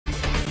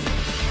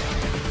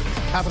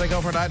Happening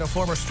overnight, a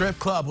former strip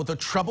club with a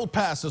troubled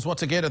past is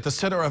once again at the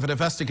center of an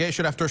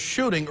investigation after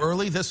shooting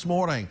early this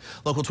morning.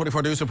 Local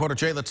 24 News reporter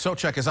Jalen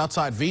Socek is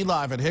outside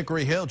V-Live at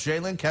Hickory Hill.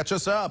 Jalen, catch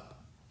us up.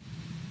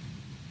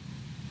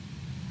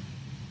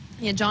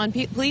 Yeah, John,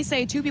 police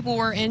say 2 people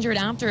were injured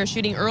after a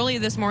shooting early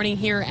this morning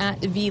here at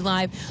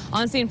V-Live.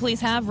 On-scene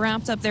police have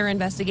wrapped up their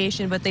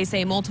investigation, but they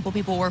say multiple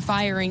people were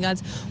firing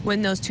guns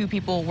when those 2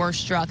 people were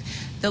struck.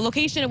 The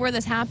location where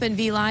this happened,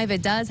 V-Live,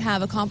 it does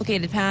have a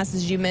complicated past,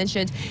 as you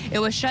mentioned. It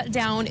was shut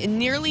down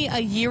nearly a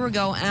year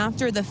ago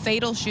after the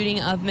fatal shooting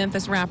of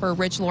Memphis rapper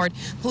Rich Lord.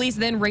 Police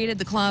then raided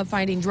the club,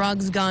 finding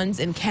drugs, guns,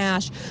 and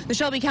cash. The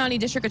Shelby County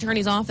District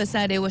Attorney's Office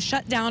said it was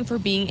shut down for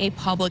being a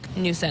public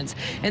nuisance.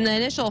 In the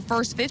initial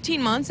first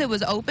 15 months it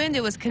was opened,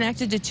 it was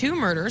connected to 2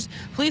 murders.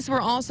 Police were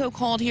also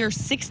called here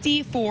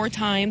 64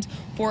 times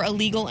for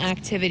illegal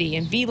activity,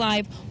 and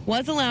V-Live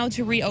was allowed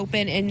to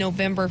reopen in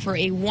November for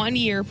a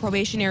 1-year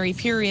probationary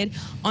period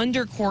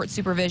under court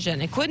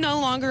supervision. It could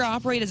no longer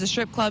operate as a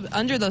strip club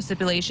under those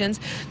stipulations.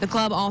 The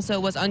club also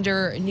was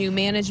under new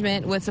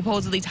management with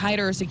supposedly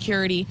tighter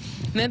security.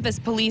 Memphis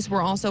police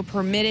were also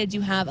permitted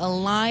to have a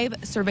live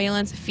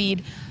surveillance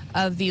feed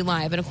of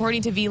V-Live. And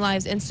according to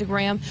V-Live's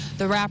Instagram,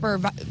 the rapper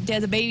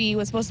DaBaby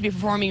was supposed to be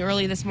performing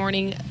early this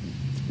morning.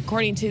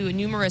 According to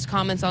numerous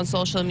comments on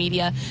social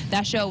media,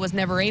 that show was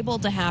never able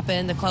to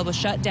happen. The club was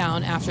shut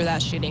down after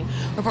that shooting.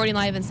 Reporting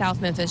live in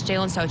South Memphis,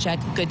 Jalen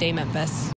Socek, Good Day Memphis.